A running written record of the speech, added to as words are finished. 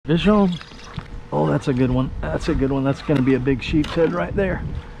Fish on. Oh, that's a good one. That's a good one. That's going to be a big sheep's head right there.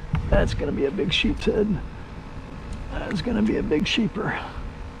 That's going to be a big sheep's head. That's going to be a big sheeper.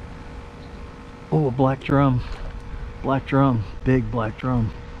 Oh, a black drum. Black drum. Big black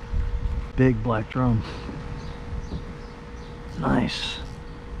drum. Big black drum. Nice.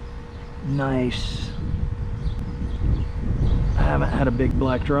 Nice. I haven't had a big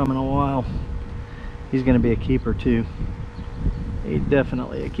black drum in a while. He's going to be a keeper too. He's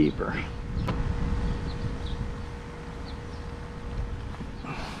definitely a keeper.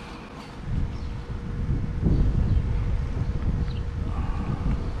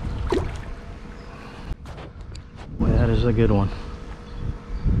 Boy, that is a good one.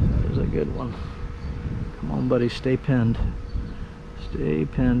 That is a good one. Come on, buddy, stay pinned. Stay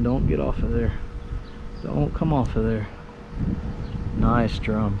pinned. Don't get off of there. Don't come off of there. Nice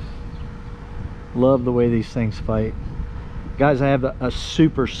drum. Love the way these things fight. Guys, I have a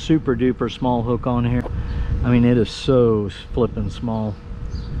super duper small hook on here. I mean, it is so flipping small.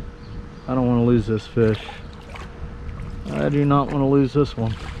 I don't want to lose this fish. I do not want to lose this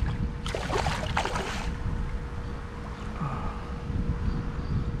one.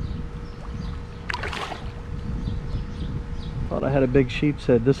 Thought I had a big sheep's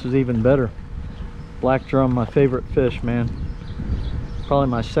head. This is even better. Black drum, my favorite fish, man. Probably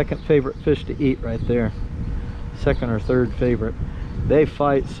my second favorite fish to eat right there. Second or third favorite. They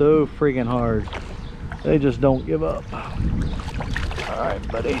fight so friggin' hard. They just don't give up. All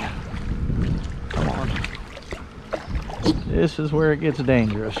right, buddy. Come on. This is where it gets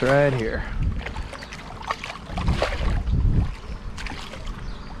dangerous, right here.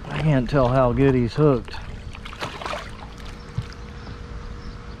 I can't tell how good he's hooked.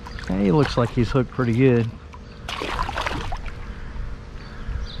 He looks like he's hooked pretty good.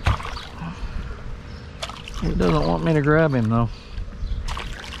 He doesn't want me to grab him though.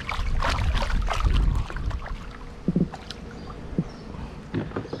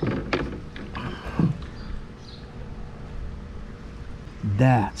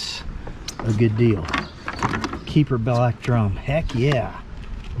 That's a good deal. Keeper black drum. Heck yeah.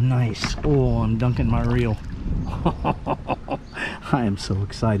 Nice. Oh, I'm dunking my reel. I am so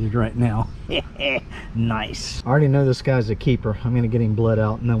excited right now. Nice. I already know this guy's a keeper. I'm gonna get him bled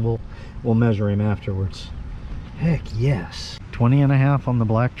out and then we'll measure him afterwards. Heck yes. 20.5 on the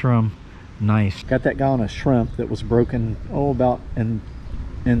black drum. Nice. Got that guy on a shrimp that was broken, oh, about in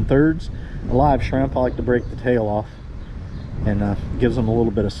thirds. A live shrimp. I like to break the tail off and gives them a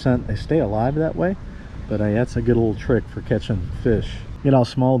little bit of scent. They stay alive that way, but that's a good little trick for catching fish. Look at how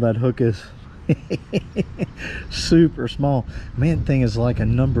small that hook is. Super small. Man, thing is like a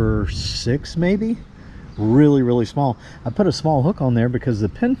number 6 maybe. Really small. I put a small hook on there because the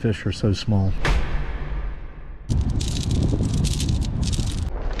pinfish are so small.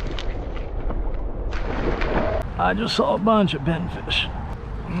 I just saw a bunch of pinfish.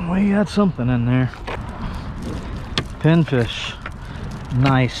 We got something in there. Pinfish.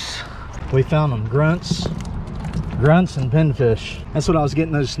 Nice. We found them. Grunts and pinfish. That's what I was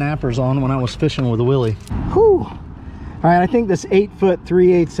getting those snappers on when I was fishing with Willie. Whew. All right, I think this 8-foot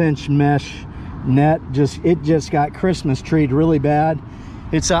 3/8 inch mesh net just got Christmas treed really bad.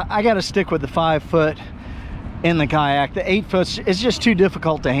 It's I got to stick with the 5-foot in the kayak. The 8-foot is just too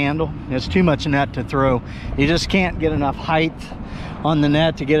difficult to handle. It's too much net to throw. You just can't get enough height on the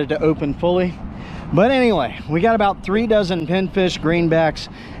net to get it to open fully. But anyway, we got about 3 dozen pinfish, greenbacks,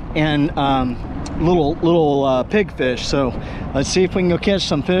 and little pigfish. So let's see if we can go catch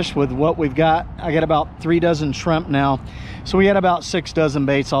some fish with what we've got. I got about 3 dozen shrimp now, so we got about 6 dozen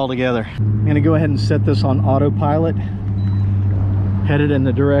baits all together. I'm gonna go ahead and set this on autopilot, headed in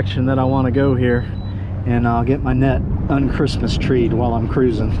the direction that I want to go here, and I'll get my net un-Christmas treed while I'm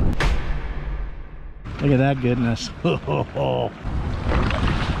cruising. Look at that goodness.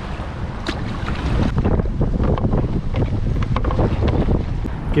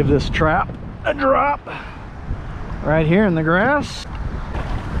 Give this trap a drop right here in the grass.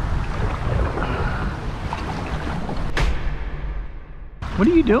 What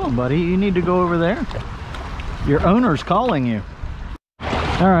are you doing, buddy? You need to go over there. Your owner's calling you.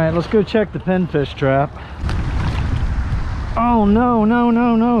 All right, let's go check the pinfish trap. Oh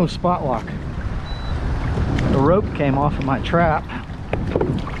no, spot lock. The rope came off of my trap.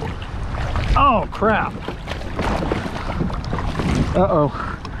 Oh crap. Uh-oh.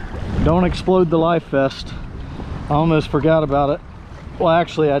 Don't explode the life vest. I almost forgot about it. Well,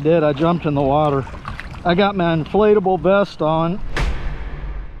 actually I did. I jumped in the water. I got my inflatable vest on.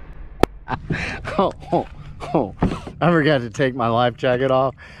 Oh, I forgot to take my life jacket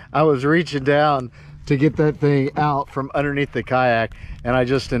off. I was reaching down to get that thing out from underneath the kayak, and I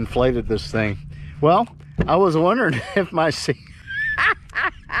just inflated this thing. Well, I was wondering if my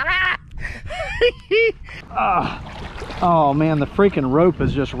oh man, the freaking rope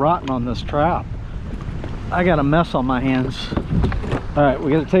is just rotten on this trap. I got a mess on my hands. All right,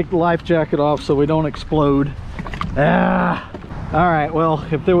 we got to take the life jacket off so we don't explode. All right, well,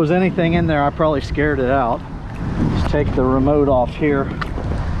 if there was anything in there, I probably scared it out. Let's take the remote off here.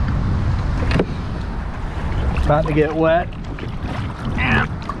 About to get wet.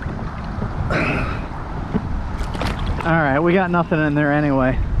 All right, we got nothing in there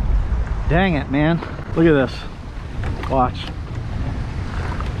anyway. Dang it, man. Look at this. Watch.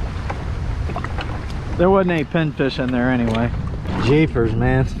 There wasn't any pinfish in there anyway. Jeepers,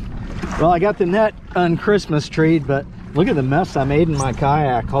 man. Well, I got the net un-Christmas treed, but look at the mess I made in my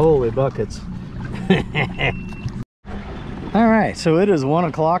kayak. Holy buckets. All right, so it is 1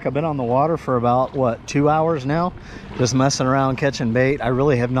 o'clock. I've been on the water for about, what, 2 hours now? Just messing around, catching bait. I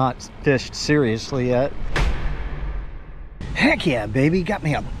really have not fished seriously yet. Heck yeah, baby. Got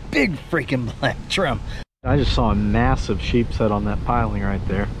me a big freaking black trim. I just saw a massive sheep's head on that piling right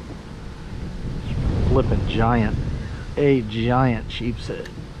there. Flipping giant. A giant sheep's head.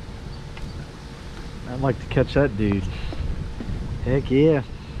 I'd like to catch that dude. Heck yeah.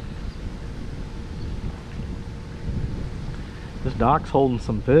 This dock's holding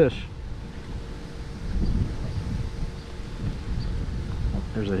some fish.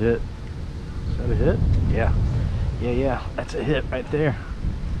 There's a hit. Is that a hit? Yeah. Yeah, that's a hit right there.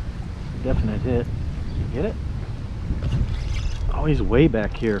 Definite hit. You get it? Oh, he's way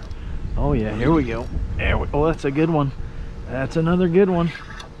back here. Oh yeah, here we go. There we, oh, that's a good one. That's another good one.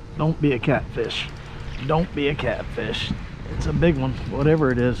 Don't be a catfish. Don't be a catfish. It's a big one,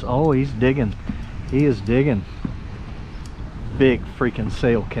 whatever it is. Oh, he's digging. He is digging. Big freaking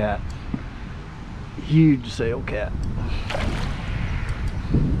sail cat. Huge sail cat.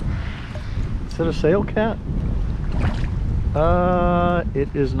 Is it a sail cat? It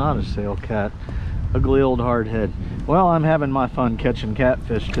is not a sail cat. Ugly old hard head. Well, I'm having my fun catching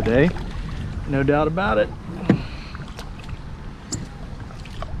catfish today. No doubt about it.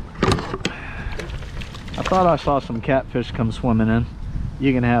 I thought I saw some catfish come swimming in.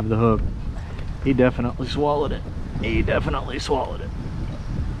 You can have the hook. He definitely swallowed it. He definitely swallowed it.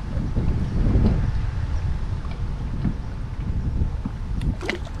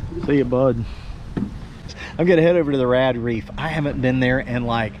 See you, bud. I'm gonna head over to the Rad Reef. I haven't been there in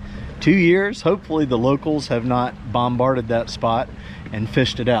like 2 years. Hopefully the locals have not bombarded that spot and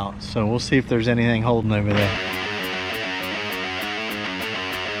fished it out. So we'll see if there's anything holding over there.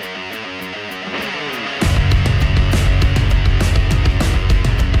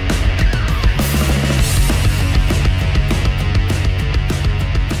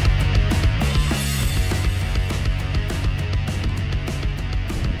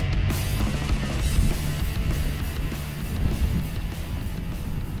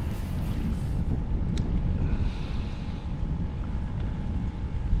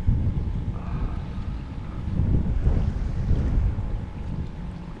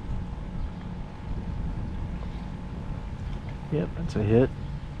 Yep, that's a hit.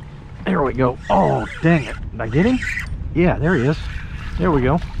 There we go. Oh, dang it. Did I get him? Yeah, there he is. There we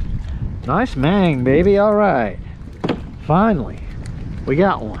go. Nice mang, baby. All right. Finally, we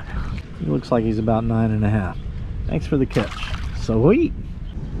got one. He looks like he's about 9.5. Thanks for the catch. Sweet.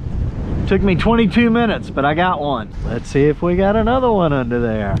 Took me 22 minutes, but I got one. Let's see if we got another one under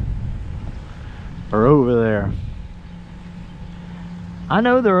there. Or over there. I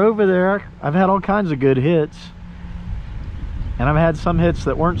know they're over there. I've had all kinds of good hits. And I've had some hits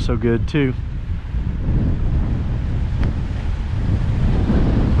that weren't so good too.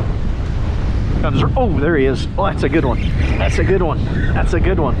 Oh, there he is. Oh, that's a good one. That's a good one. That's a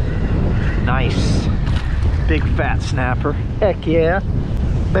good one. Nice. Big fat snapper. Heck yeah.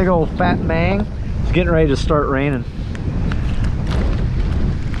 Big old fat mang. It's getting ready to start raining.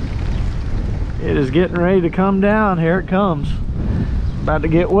 It is getting ready to come down. Here it comes. About to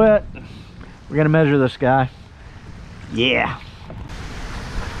get wet. We're gonna measure this guy. Yeah.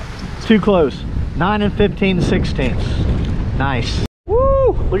 Too close. 9 15/16. Nice.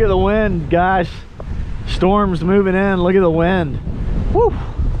 Woo! Look at the wind, guys. Storm's moving in. Look at the wind. Woo!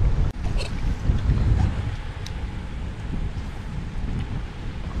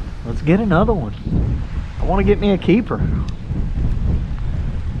 Let's get another one. I want to get me a keeper.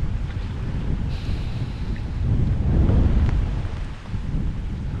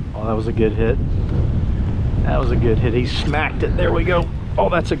 Oh, that was a good hit. That was a good hit. He smacked it. There we go. Oh,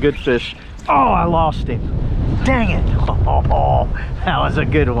 that's a good fish. Oh, I lost him. Dang it. Oh, that was a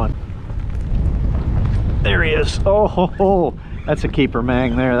good one. There he is. Oh, ho, ho. That's a keeper,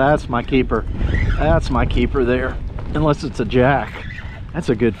 Mang, there. That's my keeper. That's my keeper there. Unless it's a jack. That's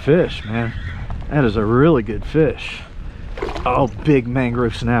a good fish, man. That is a really good fish. Oh, big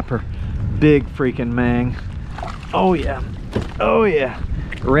mangrove snapper. Big freaking Mang. Oh, yeah. Oh, yeah.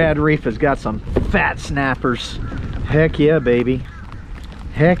 Rad Reef has got some fat snappers. Heck yeah, baby.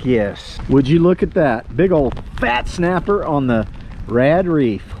 Heck yes. Would you look at that? Big old fat snapper on the Rad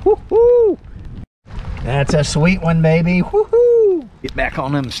Reef. Woohoo! That's a sweet one, baby. Woohoo! Get back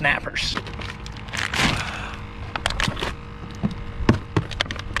on them snappers.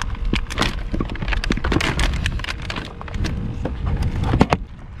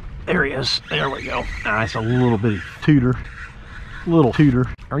 There he is. There we go. Nice, a little bitty tutor. Little tutor.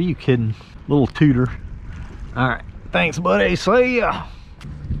 Are you kidding? Little tutor. All right. Thanks, buddy. See ya.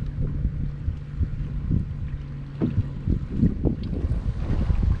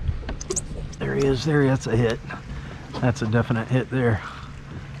 There he is. There he is. That's a hit. That's a definite hit there.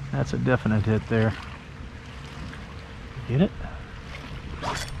 That's a definite hit there. Get it?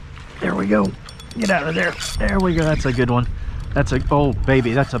 There we go. Get out of there. There we go. That's a good one. That's a, oh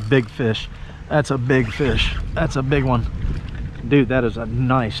baby, that's a big fish. That's a big fish. That's a big one. Dude, that is a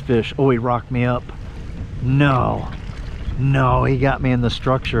nice fish. Oh, he rocked me up. No. No, he got me in the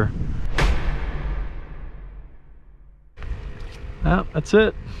structure. Oh, that's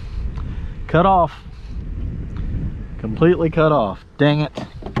it. Cut off. Completely cut off. Dang it.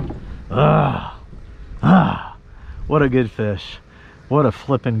 What a good fish. What a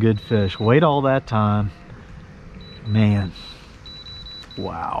flipping good fish. Wait all that time. Man.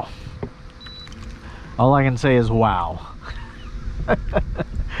 Wow. All I can say is wow.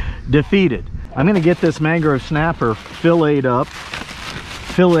 Defeated. I'm gonna get this mangrove snapper filleted up.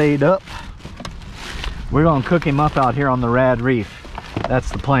 We're gonna cook him up out here on the Rad Reef.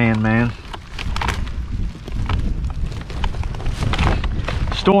 That's the plan, man.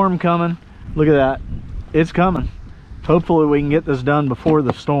 Storm coming. Look at that. It's coming. Hopefully we can get this done before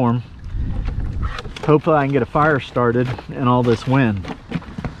the storm. Hopefully I can get a fire started in all this wind.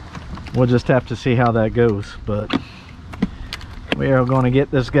 We'll just have to see how that goes, but we are going to get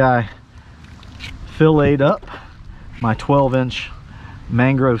this guy filleted up, my 12-inch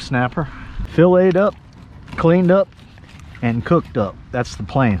mangrove snapper, filleted up, cleaned up, and cooked up. That's the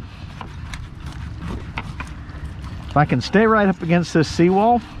plan. If I can stay right up against this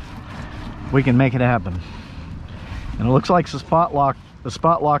seawall, we can make it happen. And it looks like the spot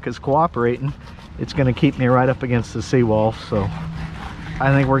lock is cooperating. It's going to keep me right up against the seawall, so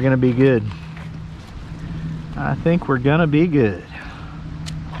I think we're going to be good. I think we're going to be good.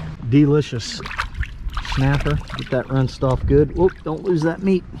 Delicious snapper. Get that rinsed off good. Whoop, don't lose that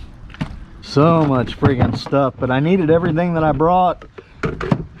meat. So much friggin' stuff, but I needed everything that I brought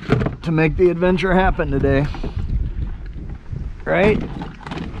to make the adventure happen today. Right?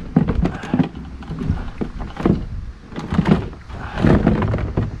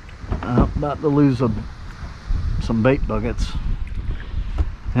 I'm about to lose some bait buckets.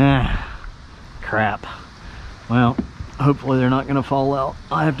 Crap. Well, hopefully they're not gonna fall out.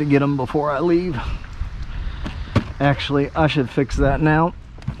 I have to get them before I leave. Actually, I should fix that now.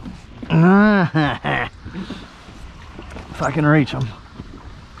 If I can reach them.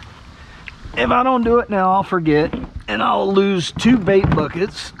 If I don't do it now, I'll forget and I'll lose 2 bait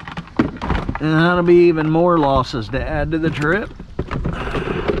buckets, and that'll be even more losses to add to the trip.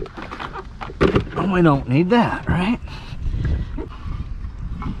 We don't need that, right?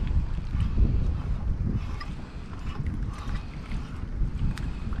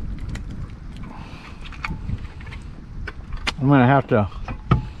 I'm gonna have to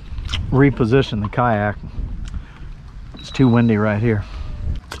reposition the kayak. It's too windy right here.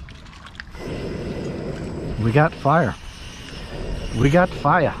 We got fire. We got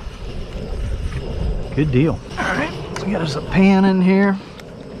fire. Good deal. All right, let's get us a pan in here.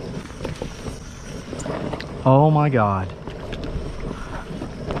 Oh my God.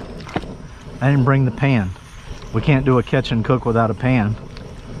 I didn't bring the pan. We can't do a catch and cook without a pan.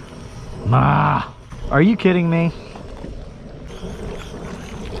 Are you kidding me?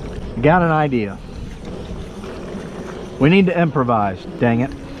 Got an idea. We need to improvise, dang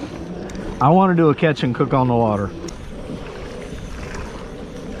it. I want to do a catch and cook on the water.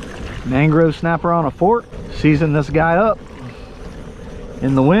 Mangrove snapper on a fork. Season this guy up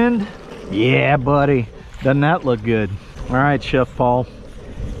in the wind. Yeah, buddy. Doesn't that look good? All right, Chef Paul.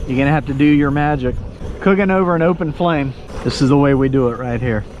 You're gonna have to do your magic. Cooking over an open flame. This is the way we do it right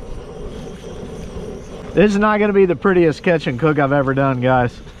here. This is not gonna be the prettiest catch and cook I've ever done,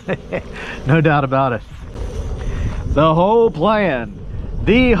 guys. No doubt about it. The whole plan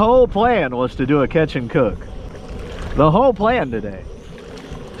The whole plan was to do a catch and cook. The whole plan today.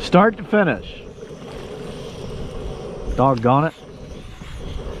 Start to finish. Doggone it.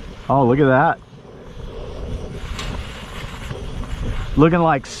 Oh, look at that. Looking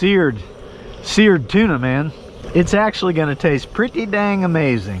like seared tuna, man. It's actually gonna taste pretty dang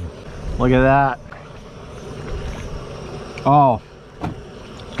amazing. Look at that. Oh,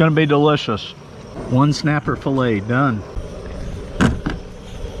 it's gonna be delicious. One snapper fillet done.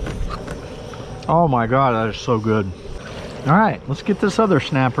 Oh my God, that is so good. All right, let's get this other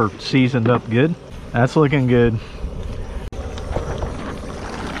snapper seasoned up good. That's looking good.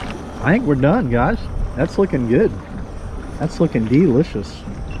 I think we're done, guys. That's looking good. That's looking delicious.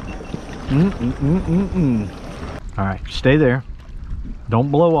 All right, stay there.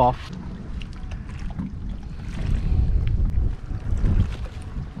 Don't blow off.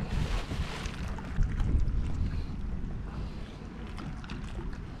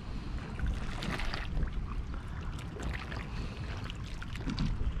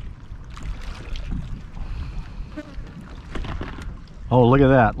 Oh, look at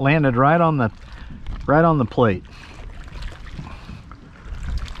that. Landed right on the plate.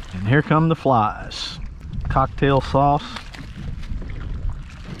 And here come the flies. Cocktail sauce.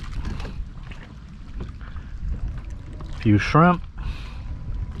 Few shrimp.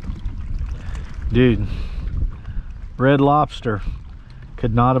 Dude, Red Lobster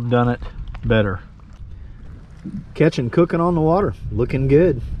could not have done it better. Catching, cooking on the water. Looking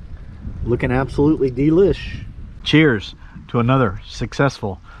good. Looking absolutely delish. Cheers to another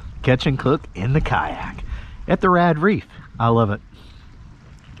successful catch and cook in the kayak at the Rad Reef. I love it.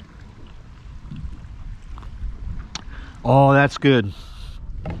 Oh, that's good.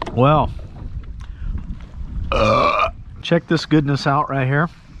 Well, check this goodness out right here.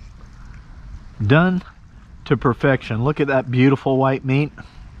 Done to perfection. Look at that beautiful white meat.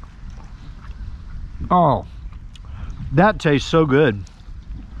 Oh, that tastes so good.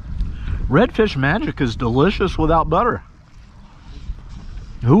 Redfish magic is delicious without butter.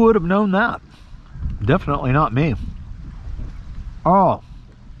 Who would have known that? Definitely not me. Oh,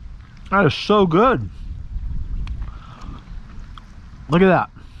 that is so good. Look at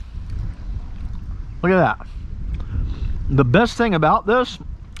that. Look at that. The best thing about this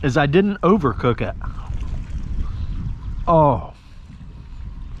is I didn't overcook it. Oh.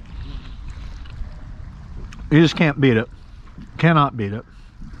 You just can't beat it. Cannot beat it.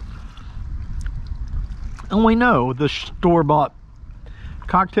 And we know the store-bought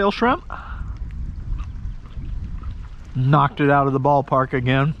cocktail shrimp knocked it out of the ballpark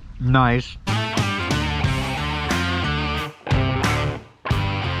again. Nice.